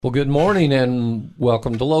Well, good morning and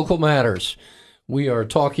welcome to Local Matters. We are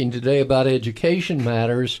talking today about education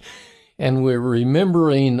matters, and we're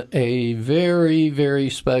remembering a very, very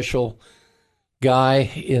special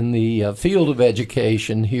guy in the field of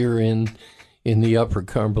education here in the Upper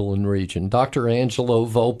Cumberland region. Dr. Angelo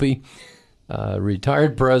Volpe,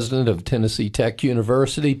 retired president of Tennessee Tech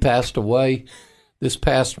University, passed away this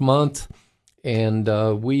past month, and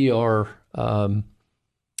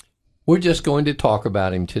we're just going to talk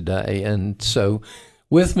about him today. And so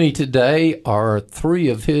with me today are three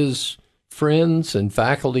of his friends and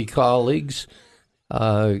faculty colleagues,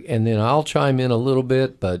 and then I'll chime in a little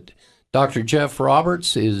bit, but Dr. Jeff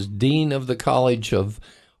Roberts is Dean of the College of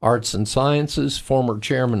Arts and Sciences, former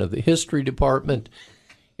chairman of the History Department,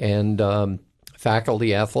 and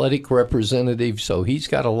faculty athletic representative, so he's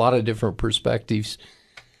got a lot of different perspectives.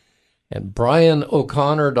 And Brian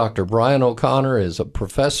O'Connor, Dr. Brian O'Connor, is a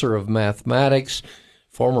professor of mathematics,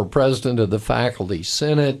 former president of the Faculty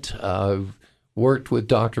Senate, worked with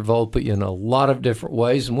Dr. Volpe in a lot of different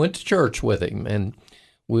ways and went to church with him. And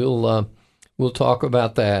we'll talk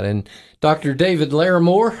about that. And Dr. David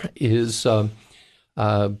Larimore is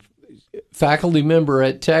a faculty member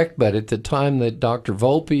at Tech, but at the time that Dr.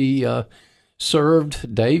 Volpe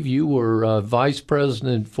served, Dave, you were vice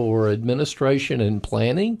president for administration and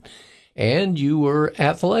planning, and you were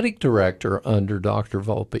athletic director under Dr.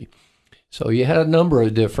 Volpe. So you had a number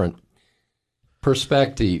of different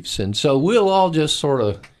perspectives. And so we'll all just sort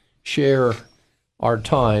of share our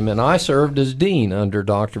time. And I served as dean under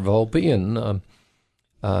Dr. Volpe, and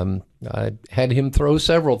I had him throw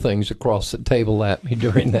several things across the table at me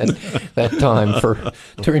during that time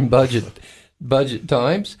during budget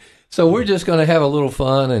times. So we're just going to have a little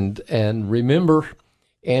fun and remember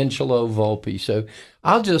Angelo Volpe. So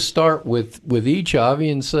I'll just start with each of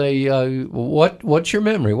you and say, what's your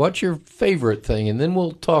memory? What's your favorite thing? And then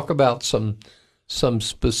we'll talk about some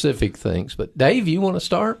specific things. But Dave, you want to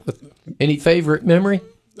start with any favorite memory?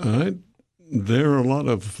 There are a lot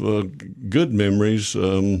of good memories.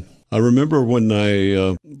 I remember when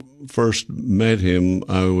I first met him,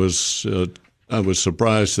 I was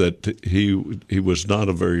surprised that he was not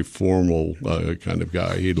a very formal kind of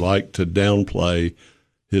guy. He liked to downplay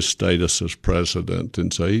his status as president,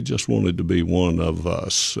 and so he just wanted to be one of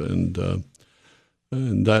us. And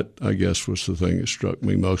that, I guess, was the thing that struck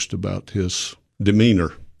me most about his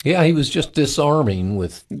demeanor. Yeah, he was just disarming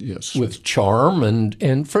with charm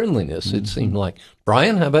and friendliness, it seemed like.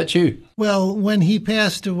 Brian, how about you? Well, when he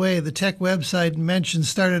passed away, the Tech website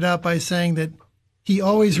started out by saying that he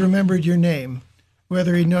always remembered your name.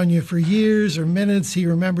 Whether he'd known you for years or minutes, he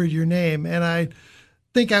remembered your name. And I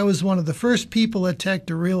think I was one of the first people at Tech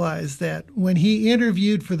to realize that. When he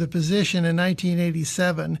interviewed for the position in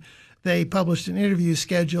 1987, they published an interview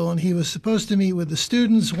schedule, and he was supposed to meet with the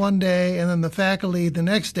students one day and then the faculty the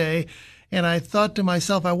next day. And I thought to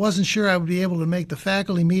myself, I wasn't sure I would be able to make the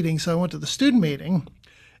faculty meeting, so I went to the student meeting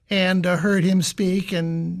and heard him speak.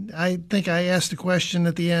 And I think I asked a question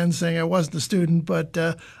at the end saying I wasn't a student, but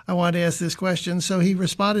I wanted to ask this question. So he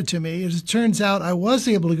responded to me. As it turns out, I was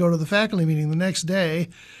able to go to the faculty meeting the next day.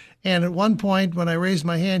 And at one point, when I raised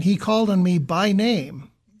my hand, he called on me by name.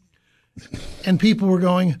 And people were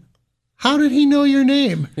going, "How did he know your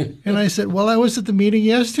name?" And I said, "Well, I was at the meeting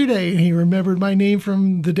yesterday," and he remembered my name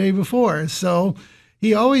from the day before. So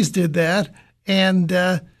he always did that.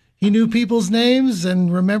 And he knew people's names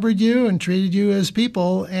and remembered you and treated you as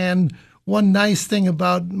people. And one nice thing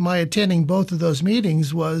about my attending both of those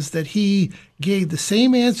meetings was that he gave the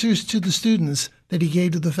same answers to the students that he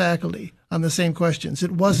gave to the faculty on the same questions.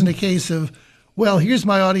 It wasn't a case of, well, here's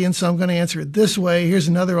my audience, so I'm going to answer it this way. Here's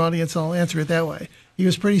another audience, I'll answer it that way. He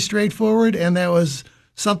was pretty straightforward, and that was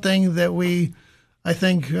something that we, I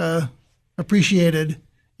think, appreciated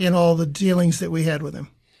in all the dealings that we had with him.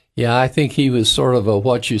 Yeah, I think he was sort of a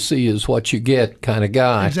what you see is what you get kind of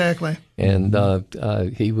guy. Exactly. And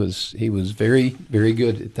he was very, very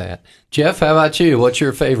good at that. Jeff, how about you? What's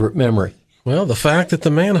your favorite memory? Well, the fact that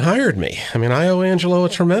the man hired me. I mean, I owe Angelo a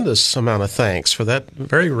tremendous amount of thanks for that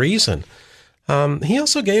very reason. He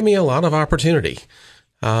also gave me a lot of opportunity.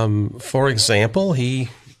 For example, he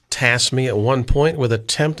tasked me at one point with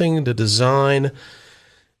attempting to design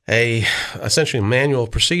essentially manual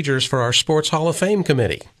of procedures for our Sports Hall of Fame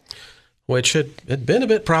committee, which had been a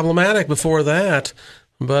bit problematic before that,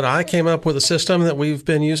 but I came up with a system that we've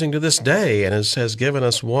been using to this day and has given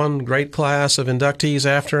us one great class of inductees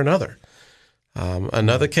after another.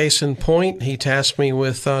 Another case in point, he tasked me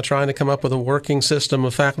with trying to come up with a working system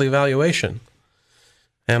of faculty evaluation.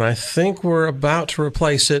 And I think we're about to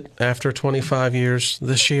replace it after 25 years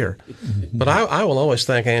this year. But I will always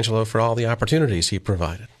thank Angelo for all the opportunities he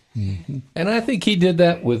provided. And I think he did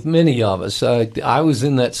that with many of us. I was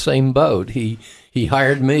in that same boat. He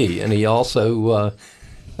hired me, and he also,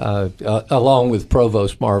 along with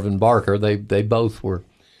Provost Marvin Barker, they both were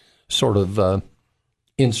sort of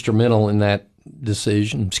instrumental in that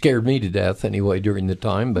decision. Scared me to death anyway during the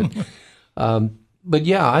time, but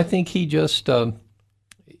yeah, I think he just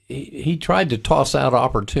he tried to toss out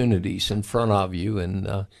opportunities in front of you,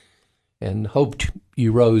 and hoped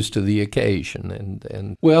you rose to the occasion.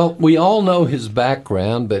 And well, we all know his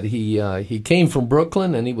background, but he came from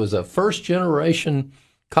Brooklyn, and he was a first generation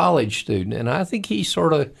college student, and I think he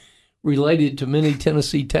sort of related to many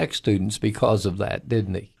Tennessee Tech students because of that,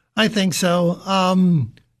 didn't he? I think so.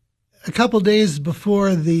 A couple days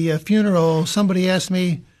before the funeral, somebody asked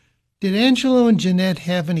me, did Angelo and Jeanette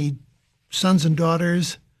have any sons and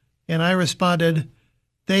daughters? And I responded,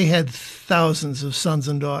 they had thousands of sons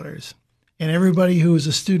and daughters. And everybody who was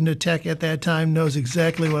a student at Tech at that time knows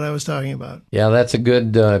exactly what I was talking about. Yeah, that's a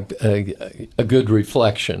good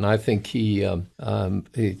reflection. I think he,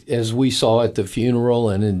 as we saw at the funeral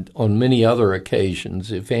and on many other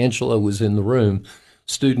occasions, if Angelo was in the room,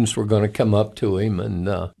 students were going to come up to him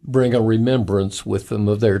and bring a remembrance with them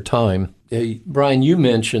of their time. Brian, you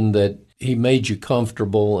mentioned that he made you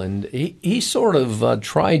comfortable, and he sort of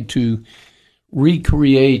tried to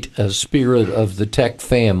recreate a spirit of the Tech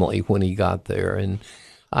family when he got there. And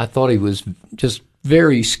I thought he was just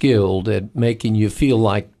very skilled at making you feel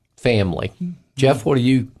like family. Jeff, what do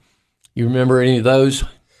you remember any of those?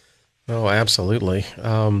 Oh, absolutely.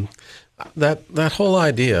 That whole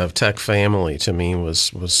idea of Tech family to me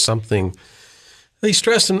was something that he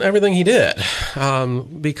stressed in everything he did.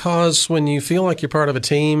 Because when you feel like you're part of a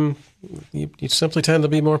team, you simply tend to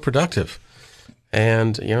be more productive.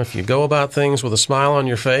 And, if you go about things with a smile on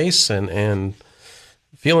your face and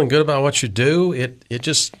feeling good about what you do, it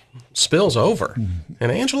just spills over.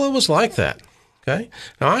 And Angelo was like that. Okay.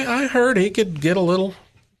 Now, I heard he could get a little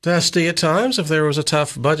testy at times if there was a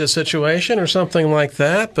tough budget situation or something like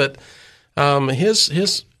that. But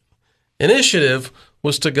his initiative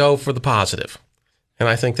was to go for the positive. And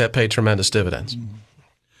I think that paid tremendous dividends.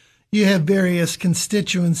 You have various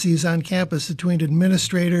constituencies on campus between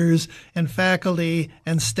administrators and faculty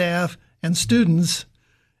and staff and students.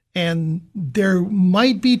 And there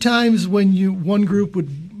might be times when one group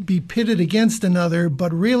would be pitted against another,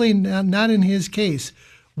 but really not in his case.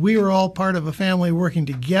 We were all part of a family working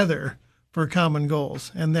together for common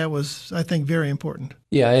goals, and that was, I think, very important.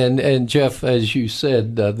 Yeah, and Jeff, as you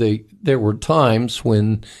said, there were times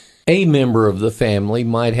when a member of the family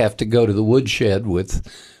might have to go to the woodshed with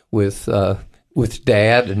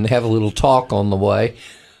Dad and have a little talk on the way.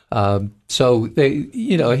 So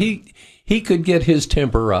he could get his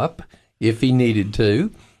temper up if he needed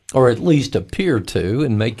to, or at least appear to,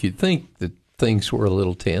 and make you think that things were a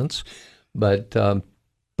little tense. But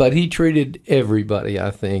he treated everybody,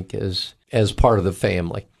 I think, as part of the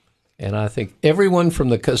family. And I think everyone from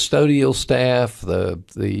the custodial staff,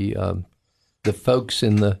 the folks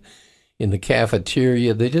in the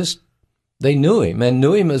cafeteria, they knew him and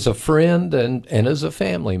knew him as a friend and as a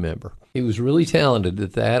family member. He was really talented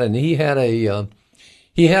at that, and he had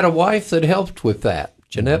a wife that helped with that.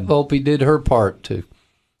 Jeanette Volpe did her part to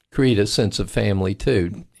create a sense of family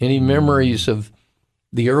too. Any memories of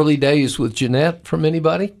the early days with Jeanette from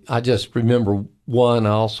anybody? I just remember one.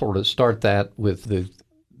 I'll sort of start that with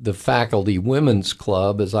the faculty women's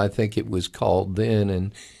club, as I think it was called then,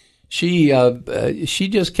 and she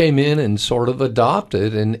just came in and sort of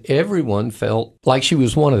adopted, and everyone felt like she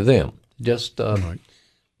was one of them, just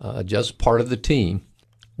part of the team,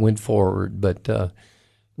 went forward. But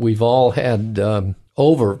we've all had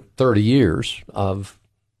over 30 years of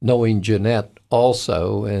knowing Jeanette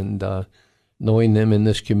also, and knowing them in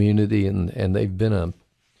this community, and they've been a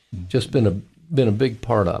big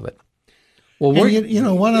part of it. Well,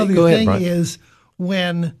 one other thing is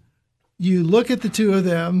when you look at the two of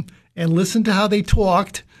them and listen to how they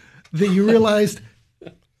talked, that you realized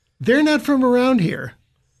they're not from around here,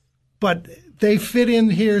 but they fit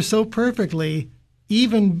in here so perfectly,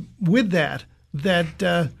 even with that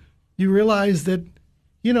you realize that,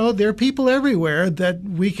 there are people everywhere that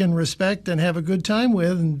we can respect and have a good time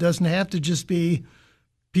with, and doesn't have to just be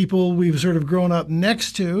people we've sort of grown up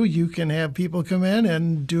next to. You can have people come in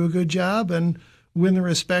and do a good job and win the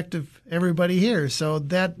respect of everybody here. So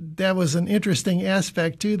that was an interesting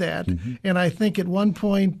aspect to that. Mm-hmm. And I think at one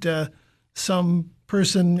point, some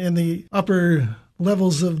person in the upper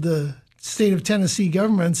levels of the state of Tennessee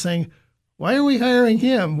government saying, why are we hiring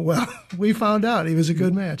him? Well, we found out he was a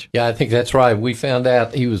good match. Yeah, I think that's right. We found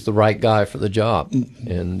out he was the right guy for the job.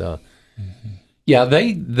 And yeah,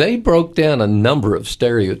 they broke down a number of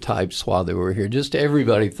stereotypes while they were here. Just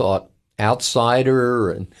everybody thought outsider,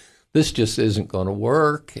 and this just isn't going to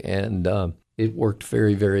work. And it worked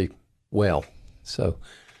very, very well. So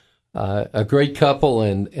a great couple,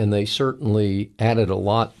 and they certainly added a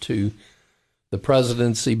lot to the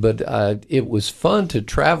presidency. But it was fun to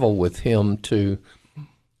travel with him to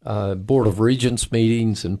Board of Regents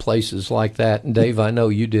meetings and places like that. And Dave, I know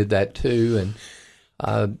you did that too.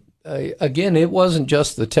 And again, it wasn't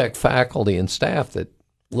just the tech faculty and staff that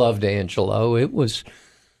loved Angelo. It was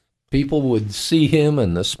people would see him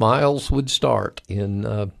and the smiles would start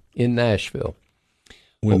in Nashville.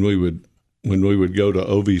 When we would go to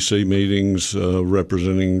OVC meetings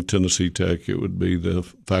representing Tennessee Tech, it would be the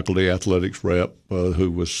faculty athletics rep, who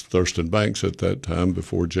was Thurston Banks at that time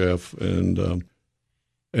before Jeff, and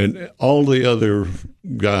all the other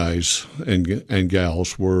guys and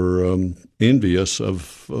gals were envious of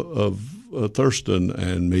Thurston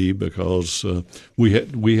and me because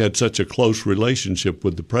we had such a close relationship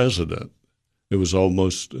with the president. It was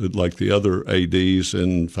almost like the other ADs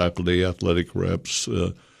and faculty athletic reps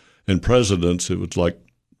and presidents. It was like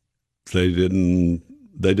they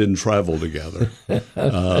didn't travel together,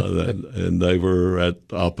 and they were at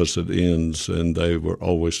opposite ends. And they were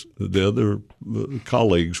always, the other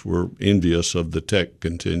colleagues were envious of the tech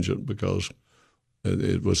contingent because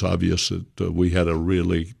it was obvious that we had a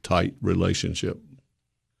really tight relationship.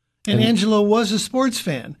 And Angelo was a sports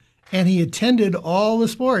fan, and he attended all the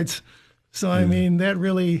sports. So, I mean, that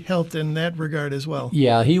really helped in that regard as well.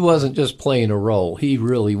 Yeah, he wasn't just playing a role. He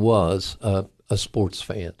really was a sports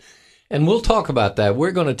fan. And we'll talk about that.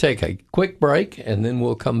 We're going to take a quick break, and then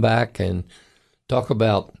we'll come back and talk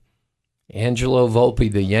about Angelo Volpe,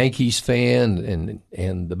 the Yankees fan,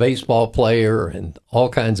 and the baseball player, and all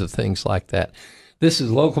kinds of things like that. This is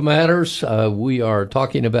Local Matters. We are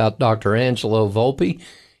talking about Dr. Angelo Volpe,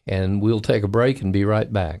 and we'll take a break and be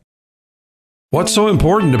right back. What's so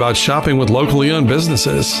important about shopping with locally owned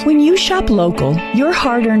businesses? When you shop local, your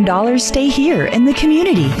hard-earned dollars stay here in the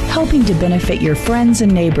community, helping to benefit your friends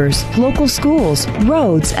and neighbors, local schools,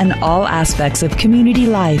 roads, and all aspects of community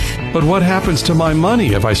life. But what happens to my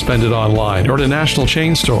money if I spend it online or at a national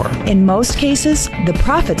chain store? In most cases, the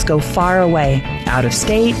profits go far away, out of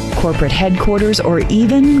state, corporate headquarters, or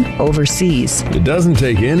even overseas. It doesn't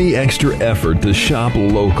take any extra effort to shop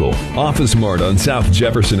local. Office Mart on South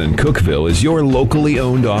Jefferson and Cookeville is your locally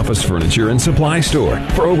owned office furniture and supply store.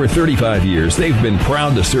 For over 35 years, they've been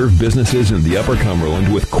proud to serve businesses in the Upper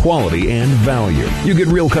Cumberland with quality and value. You get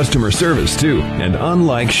real customer service too, and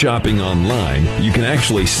unlike shopping online, you can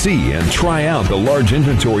actually see and try out the large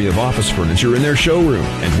inventory of office furniture in their showroom.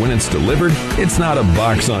 And when it's delivered, it's not a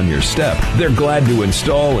box on your step. They're glad to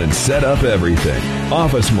install and set up everything.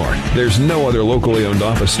 Office Mart. There's no other locally owned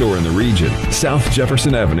office store in the region. South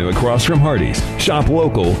Jefferson Avenue across from Hardee's. Shop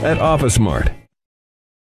local at Office Mart.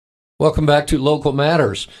 Welcome back to Local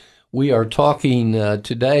Matters. We are talking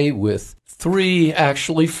today with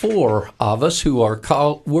actually four of us who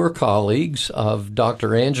were colleagues of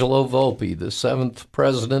Dr. Angelo Volpe, the 7th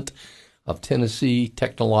president of Tennessee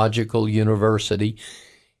Technological University.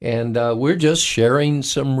 And we're just sharing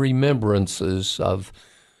some remembrances of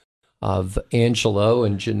Angelo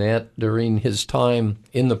and Jeanette during his time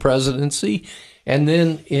in the presidency, and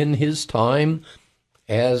then in his time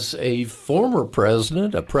as a former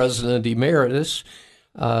president, a president emeritus,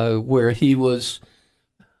 where he was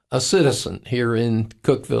a citizen here in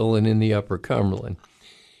Cookeville and in the Upper Cumberland.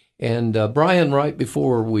 And Brian, right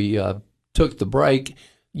before we took the break,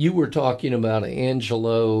 you were talking about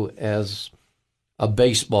Angelo as a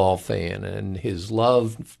baseball fan and his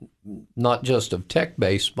love, not just of Tech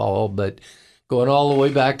baseball, but going all the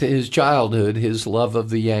way back to his childhood, his love of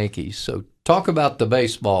the Yankees. So talk about the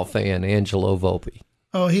baseball fan, Angelo Volpe.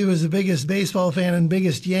 Oh, he was the biggest baseball fan and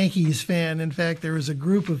biggest Yankees fan. In fact, there was a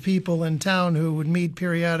group of people in town who would meet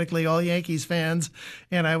periodically, all Yankees fans.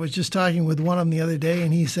 And I was just talking with one of them the other day,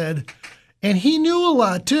 and he said, and he knew a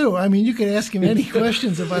lot too. I mean, you could ask him any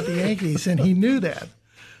questions about the Yankees, and he knew that.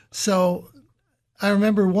 So I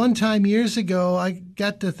remember one time years ago, I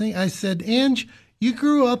got to think, I said, Ange, you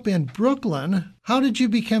grew up in Brooklyn. How did you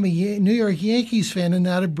become a New York Yankees fan and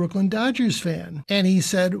not a Brooklyn Dodgers fan? And he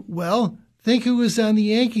said, well, Think who was on the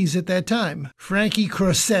Yankees at that time. Frankie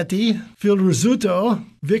Crosetti, Phil Rizzuto,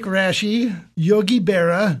 Vic Raschi, Yogi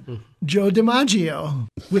Berra, Joe DiMaggio.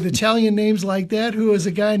 With Italian names like that, who was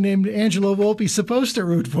a guy named Angelo Volpe supposed to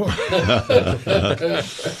root for?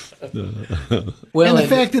 Well, and the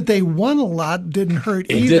fact that they won a lot didn't hurt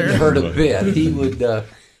it either. didn't hurt a bit. He would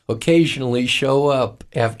occasionally show up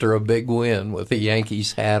after a big win with a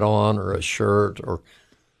Yankees hat on or a shirt or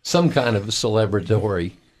some kind of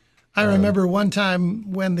celebratory. I remember one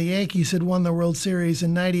time when the Yankees had won the World Series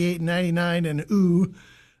in 98 and 99, and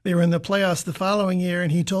they were in the playoffs the following year, and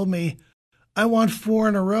he told me, I want 4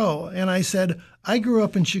 in a row. And I said, I grew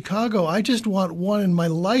up in Chicago. I just want 1 in my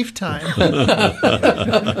lifetime.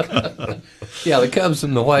 Yeah, the Cubs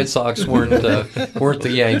and the White Sox weren't the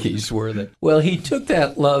Yankees, were they? Well, he took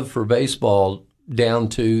that love for baseball down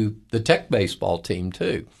to the Tech baseball team,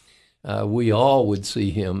 too. We all would see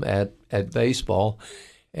him at baseball.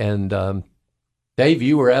 And Dave,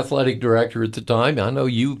 you were athletic director at the time. I know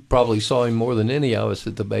you probably saw him more than any of us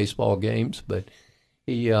at the baseball games, but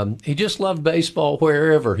he just loved baseball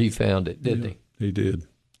wherever he found it, didn't he? He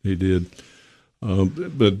did.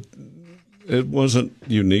 But it wasn't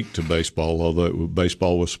unique to baseball, although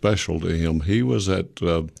baseball was special to him. He was at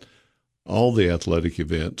all the athletic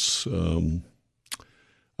events.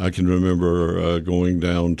 I can remember going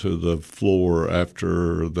down to the floor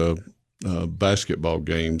after the basketball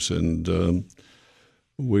games, and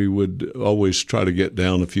we would always try to get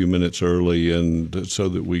down a few minutes early, and so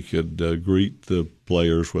that we could greet the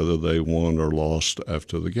players whether they won or lost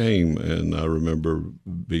after the game. And I remember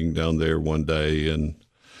being down there one day, and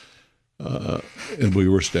we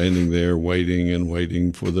were standing there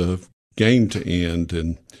waiting for the game to end,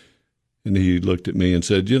 and he looked at me and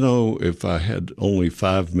said, if I had only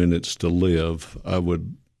 5 minutes to live, I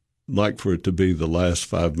would like for it to be the last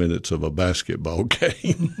 5 minutes of a basketball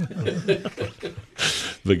game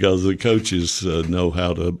because the coaches know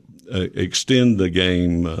how to extend the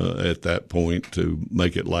game at that point to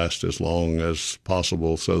make it last as long as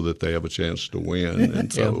possible so that they have a chance to win.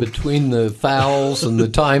 And so, between the fouls and the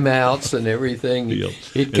timeouts and everything,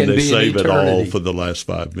 it can and they be save an it all eternity. for the last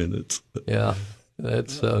 5 minutes. Yeah,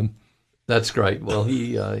 that's great. Well,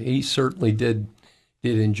 he certainly did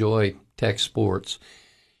enjoy Tech sports.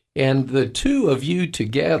 And the two of you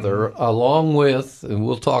together, along with, and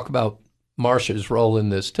we'll talk about Marcia's role in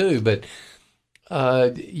this too, but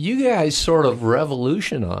you guys sort of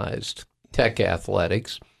revolutionized Tech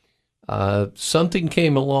athletics. Something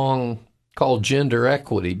came along called gender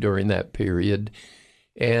equity during that period,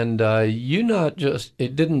 and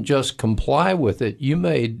it didn't just comply with it. You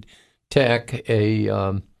made Tech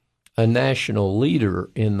a national leader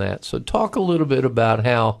in that. So talk a little bit about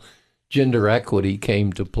how gender equity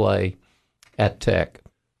came to play at Tech.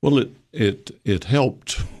 Well, it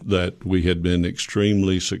helped that we had been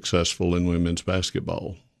extremely successful in women's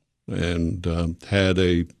basketball and had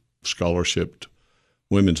a scholarshiped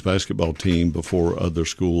women's basketball team before other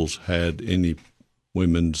schools had any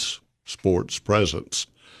women's sports presence.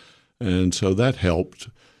 And so that helped.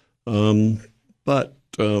 But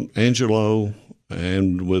Angelo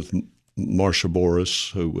and with Marcia Boris,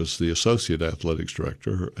 who was the associate athletics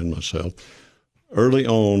director, and myself, early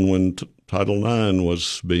on when Title IX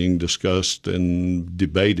was being discussed and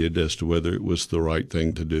debated as to whether it was the right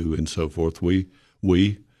thing to do and so forth, we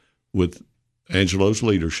with Angelo's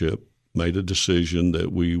leadership, made a decision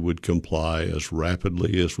that we would comply as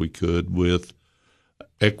rapidly as we could with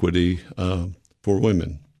equity for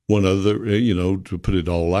women. One other, to put it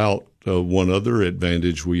all out, one other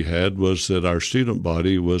advantage we had was that our student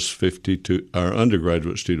body was our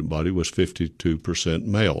undergraduate student body was 52%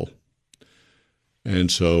 male. And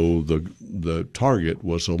so the target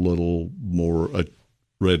was a little more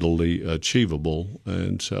readily achievable.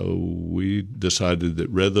 And so we decided that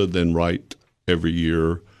rather than write every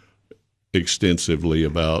year extensively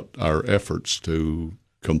about our efforts to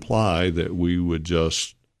comply, that we would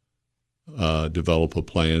just develop a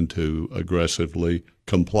plan to aggressively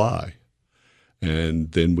comply,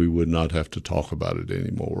 and then we would not have to talk about it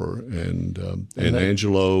anymore. And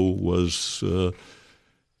Angelo was,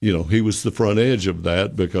 he was the front edge of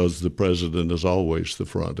that because the president is always the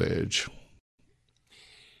front edge.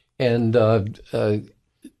 And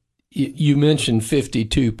you mentioned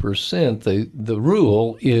 52%. The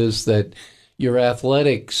rule is that your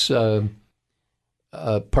athletics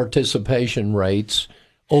participation rates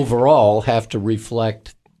overall have to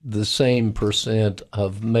reflect the same percent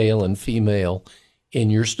of male and female in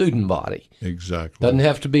your student body. Exactly. Doesn't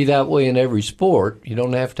have to be that way in every sport. You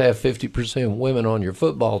don't have to have 50% women on your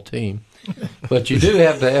football team, but you do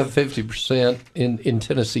have to have 50% in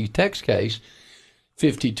Tennessee Tech's case,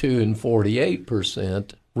 52 and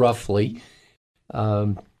 48%, roughly,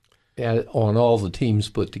 on all the teams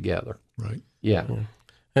put together. Right. Yeah.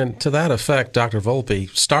 And to that effect, Dr. Volpe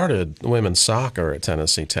started women's soccer at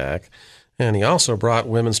Tennessee Tech, and he also brought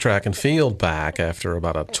women's track and field back after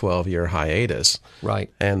about a 12-year hiatus.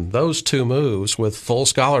 Right. And those two moves with full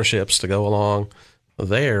scholarships to go along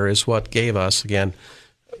there is what gave us, again,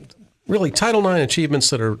 really Title IX achievements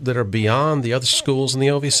that are beyond the other schools in the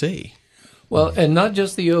OVC. Well, and not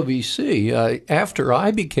just the OVC. After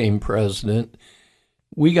I became president,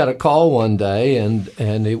 we got a call one day, and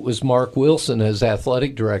it was Mark Wilson as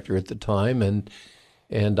athletic director at the time, and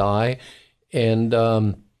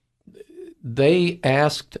they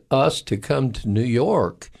asked us to come to New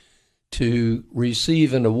York to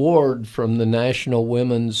receive an award from the National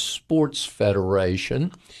Women's Sports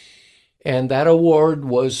Federation. And that award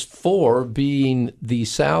was for being the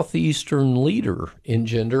Southeastern leader in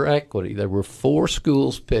gender equity. There were 4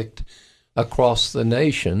 schools picked across the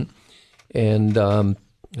nation, and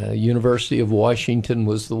University of Washington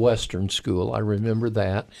was the Western school. I remember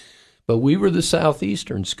that. But we were the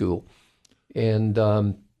Southeastern school. And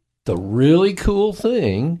the really cool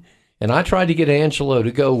thing, and I tried to get Angelo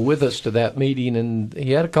to go with us to that meeting, and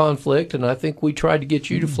he had a conflict, and I think we tried to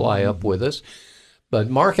get you to fly up with us. But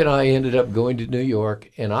Mark and I ended up going to New York,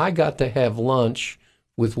 and I got to have lunch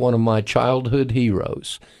with one of my childhood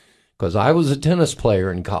heroes, because I was a tennis player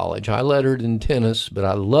in college. I lettered in tennis, but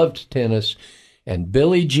I loved tennis, and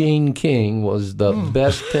Billie Jean King was the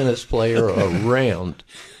best tennis player around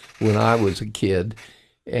when I was a kid.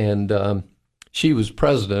 And she was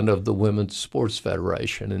president of the Women's Sports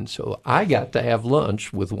Federation, and so I got to have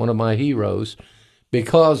lunch with one of my heroes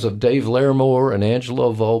because of Dave Larimore and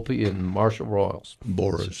Angelo Volpe and Marcia Royals.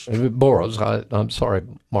 Boris. I'm sorry,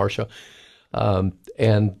 Marcia.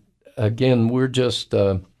 And again, we're just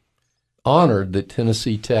honored that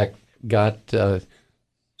Tennessee Tech got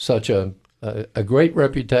such a great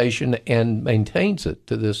reputation and maintains it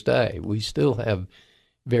to this day. We still have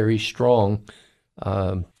very strong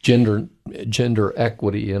gender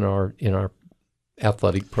equity in our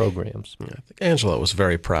athletic programs. I think Angelo was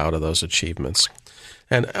very proud of those achievements.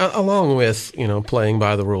 And along with, playing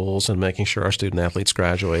by the rules and making sure our student athletes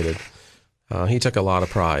graduated, he took a lot of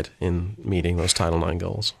pride in meeting those Title IX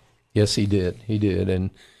goals. Yes, he did. He did.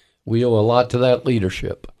 And we owe a lot to that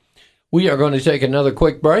leadership. We are going to take another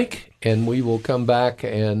quick break, and we will come back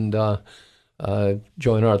and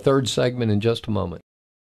join our third segment in just a moment.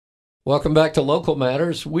 Welcome back to Local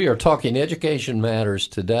Matters. We are talking education matters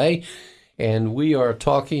today, and we are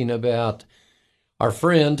talking about our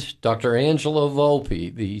friend, Dr. Angelo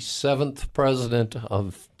Volpe, the 7th president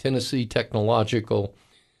of Tennessee Technological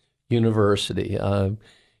University.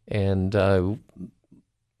 And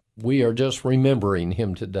we are just remembering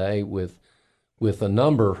him today with a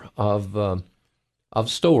number of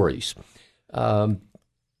stories. And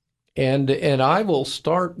I will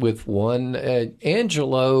start with one.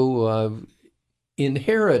 Angelo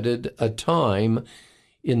inherited a time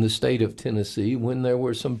in the state of Tennessee when there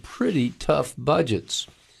were some pretty tough budgets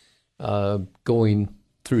going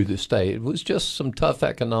through the state. It was just some tough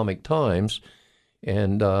economic times.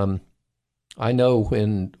 And I know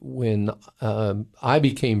when I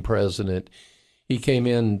became president, he came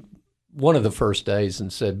in one of the first days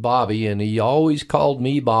and said, "Bobby," and he always called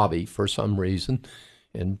me Bobby for some reason.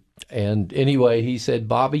 And anyway, he said,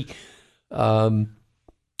 "Bobby, I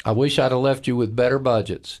wish I'd have left you with better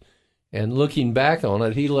budgets." And looking back on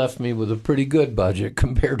it, he left me with a pretty good budget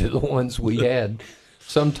compared to the ones we had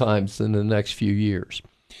sometimes in the next few years.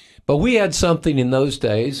 But we had something in those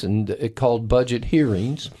days, and it called budget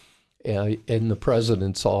hearings in the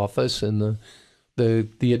president's office, and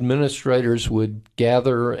the administrators would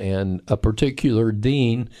gather, and a particular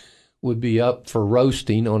dean would be up for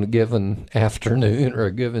roasting on a given afternoon or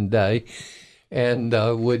a given day, and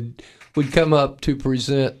would come up to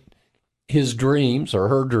present his dreams or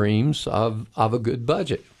her dreams of a good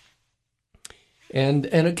budget. And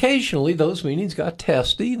occasionally those meetings got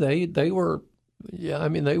testy. They were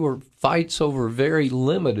fights over very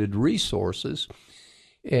limited resources,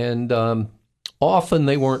 and often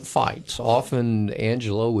they weren't fights. Often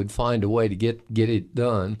Angelo would find a way to get it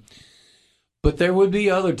done. But there would be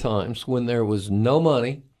other times when there was no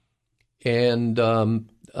money, and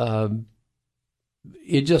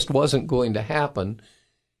it just wasn't going to happen.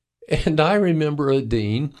 And I remember a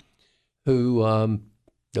dean who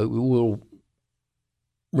will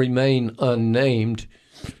remain unnamed,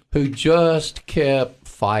 who just kept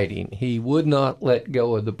fighting. He would not let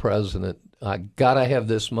go of the president. "I got to have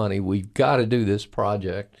this money. We've got to do this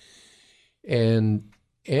project." And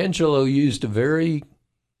Angelo used a very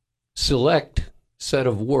select set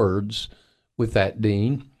of words with that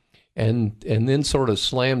dean, and then sort of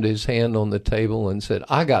slammed his hand on the table and said,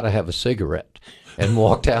 "I got to have a cigarette," and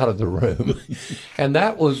walked out of the room. And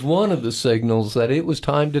that was one of the signals that it was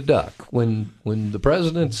time to duck. When the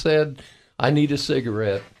president said, "I need a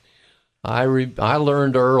cigarette," I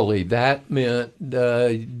learned early that meant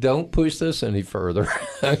don't push this any further.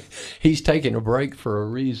 He's taking a break for a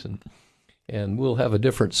reason, and we'll have a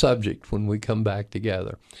different subject when we come back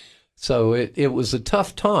together. So it was a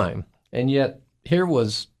tough time, and yet here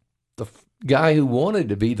was the guy who wanted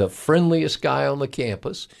to be the friendliest guy on the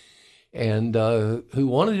campus, and who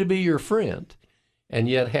wanted to be your friend, and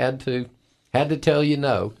yet had to tell you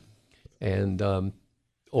no, and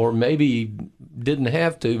or maybe didn't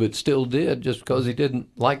have to, but still did, just because he didn't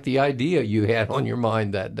like the idea you had on your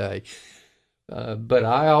mind that day. But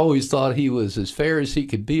I always thought he was as fair as he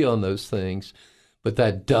could be on those things, but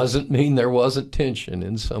that doesn't mean there wasn't tension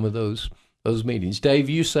in some of those meetings. Dave,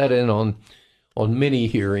 you sat in on many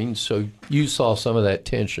hearings, so you saw some of that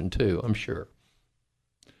tension too, I'm sure.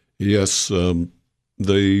 Yes,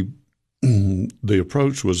 the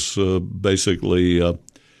approach was basically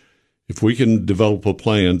if we can develop a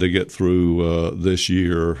plan to get through this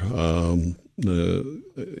year, and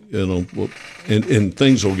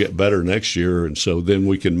things will get better next year, and so then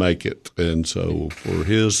we can make it. And so for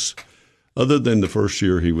his, other than the first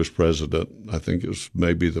year he was president, I think it was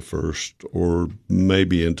maybe the first or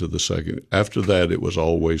maybe into the second. After that, it was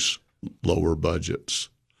always lower budgets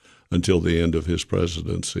until the end of his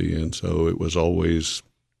presidency, and so it was always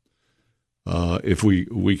if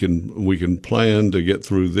we can plan to get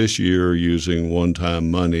through this year using one-time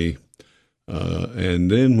money, and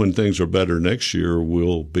then when things are better next year,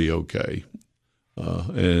 we'll be okay.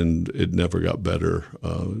 And it never got better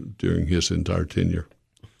during his entire tenure.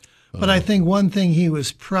 But I think one thing he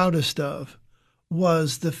was proudest of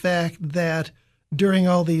was the fact that during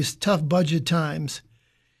all these tough budget times,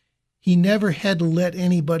 he never had to let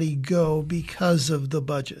anybody go because of the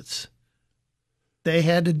budgets. They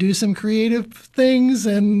had to do some creative things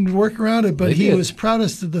and work around it, but he was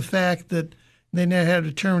proudest of the fact that they never had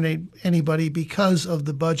to terminate anybody because of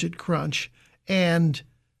the budget crunch. And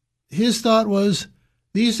his thought was,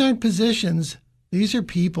 these aren't positions, these are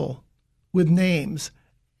people with names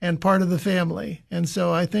and part of the family. And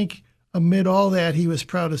so I think amid all that, he was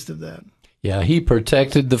proudest of that. Yeah, he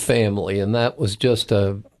protected the family, and that was just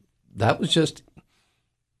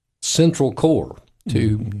central core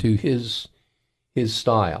to his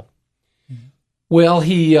style. Well,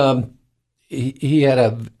 he had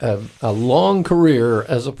a long career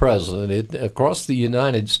as a president. Across the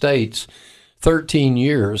United States, 13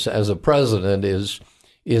 years as a president is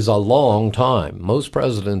a long time. Most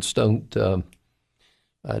presidents don't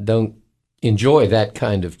enjoy that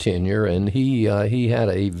kind of tenure, and he had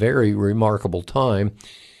a very remarkable time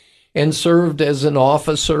and served as an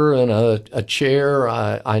officer and a chair,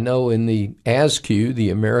 I know, in the ASCU, the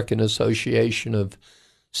American Association of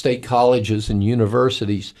State Colleges and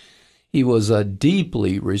Universities. He was a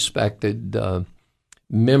deeply respected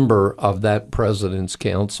member of that president's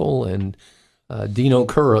council, and Dino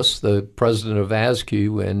Curris, the president of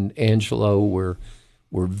ASCU, and Angelo were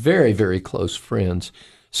very, very close friends.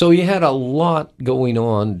 So he had a lot going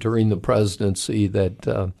on during the presidency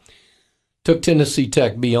that took Tennessee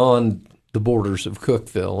Tech beyond the borders of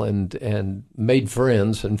Cookeville and made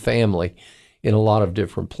friends and family in a lot of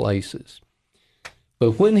different places.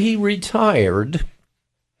 But when he retired,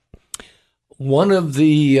 one of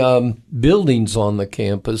the buildings on the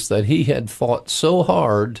campus that he had fought so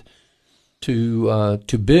hard to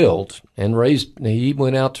build and raise, he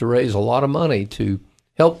went out to raise a lot of money to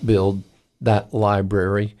help build that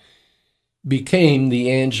library, became the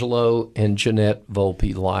Angelo and Jeanette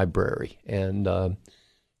Volpe Library. And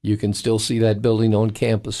you can still see that building on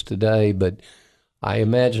campus today, but I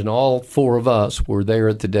imagine all four of us were there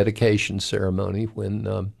at the dedication ceremony when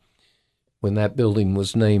that building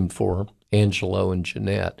was named for Angelo and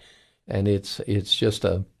Jeanette. And it's just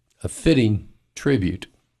a fitting tribute.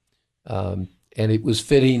 And it was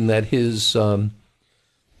fitting that his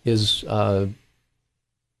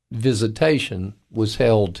visitation was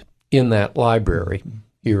held in that library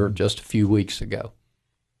here just a few weeks ago.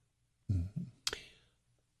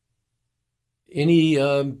 Any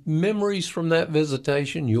memories from that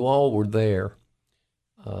visitation? You all were there.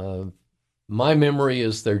 My memory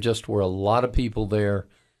is there just were a lot of people there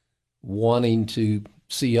wanting to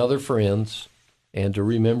see other friends and to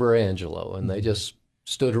remember Angelo, and they just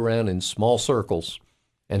stood around in small circles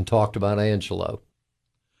and talked about Angelo.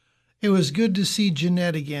 It was good to see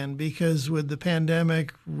Jeanette again because with the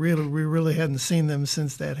pandemic, we really hadn't seen them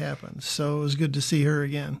since that happened. So it was good to see her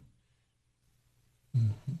again.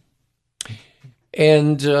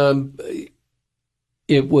 And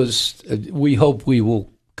it was, we hope we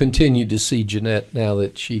will continue to see Jeanette now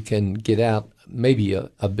that she can get out maybe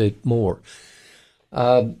a bit more.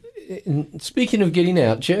 Speaking of getting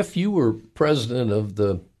out, Jeff, you were president of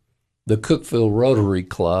the Cookeville Rotary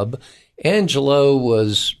Club. Angelo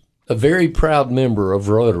was a very proud member of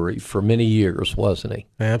Rotary for many years, wasn't he?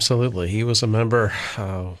 Absolutely. He was a member,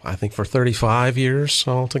 I think, for 35 years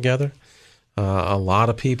altogether. A lot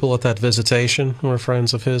of people at that visitation were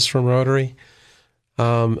friends of his from Rotary.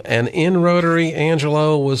 And in Rotary,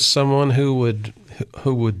 Angelo was someone who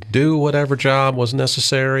would do whatever job was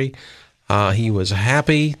necessary. He was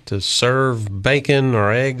happy to serve bacon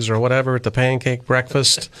or eggs or whatever at the pancake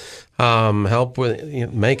breakfast, help with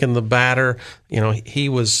making the batter.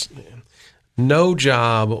 No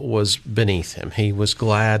job was beneath him. He was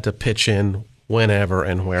glad to pitch in whenever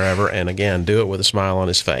and wherever, and again, do it with a smile on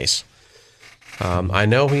his face. I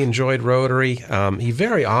know he enjoyed Rotary. He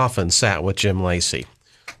very often sat with Jim Lacey,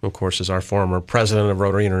 who, of course, is our former president of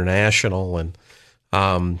Rotary International, and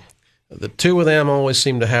the two of them always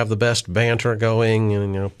seemed to have the best banter going,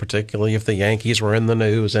 and particularly if the Yankees were in the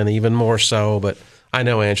news, and even more so. But I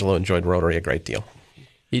know Angelo enjoyed Rotary a great deal.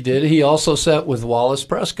 He did. He also sat with Wallace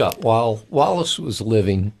Prescott while Wallace was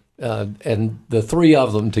living, and the three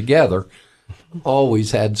of them together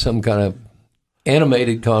always had some kind of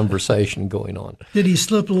animated conversation going on. Did he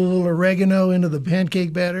slip a little oregano into the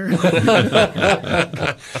pancake batter?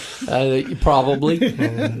 Probably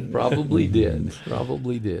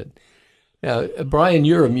did. Now, Brian,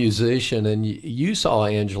 you're a musician, and you saw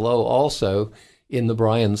Angelo also in the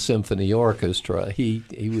Bryan Symphony Orchestra. He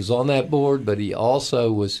was on that board, but he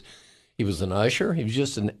also was an usher. He was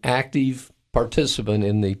just an active participant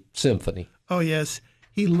in the symphony. Oh, yes.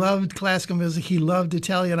 He loved classical music. He loved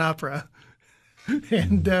Italian opera.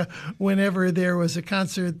 And whenever there was a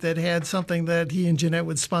concert that had something, that he and Jeanette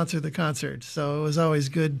would sponsor the concert. So it was always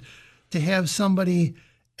good to have somebody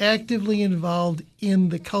actively involved in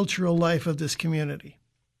the cultural life of this community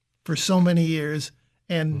for so many years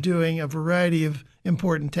and doing a variety of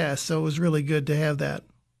important tasks. So it was really good to have that.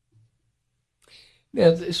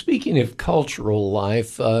 Now, speaking of cultural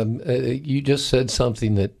life, you just said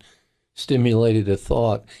something that stimulated a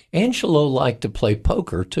thought. Angelo liked to play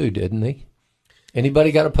poker too, didn't he?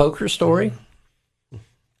 Anybody got a poker story?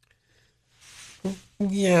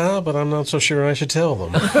 Yeah, but I'm not so sure I should tell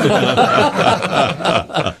them.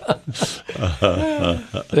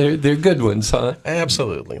 They're good ones, huh?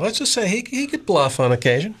 Absolutely. Let's just say he could bluff on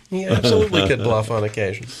occasion. He absolutely could bluff on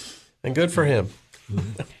occasion. And good for him.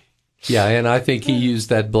 Yeah, and I think he used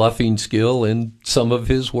that bluffing skill in some of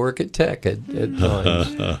his work at Tech at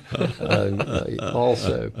times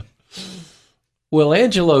also. Well,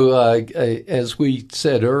 Angelo, as we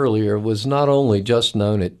said earlier, was not only just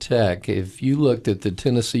known at Tech. If you looked at the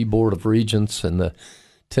Tennessee Board of Regents and the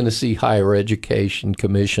Tennessee Higher Education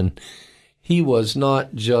Commission, he was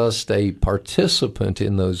not just a participant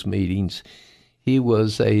in those meetings. He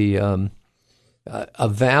was a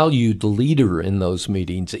valued leader in those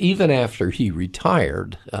meetings. Even after he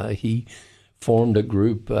retired, he formed a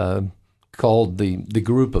group called the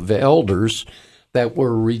Group of Elders that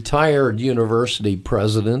were retired university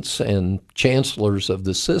presidents and chancellors of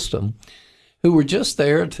the system who were just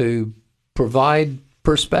there to provide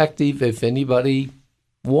perspective if anybody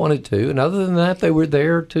wanted to. And other than that, they were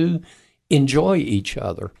there to enjoy each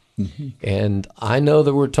other. Mm-hmm. And I know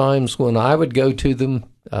there were times when I would go to them,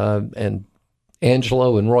 and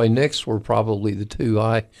Angelo and Roy Nix were probably the two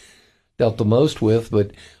I dealt the most with,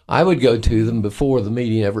 but I would go to them before the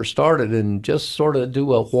meeting ever started and just sort of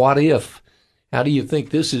do a what if. How do you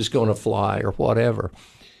think this is going to fly or whatever?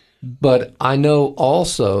 But I know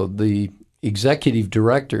also the executive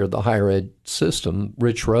director of the higher ed system,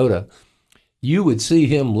 Rich Rhoda, you would see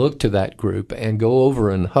him look to that group and go over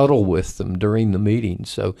and huddle with them during the meeting.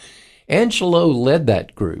 So Angelo led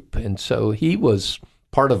that group, and so he was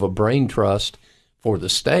part of a brain trust for the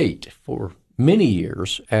state for many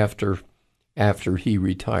years after he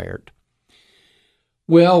retired.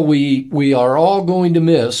 Well, we are all going to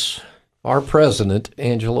miss our president,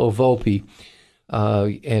 Angelo Volpe,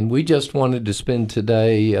 and we just wanted to spend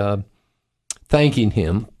today thanking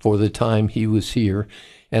him for the time he was here.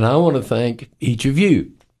 And I want to thank each of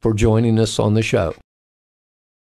you for joining us on the show.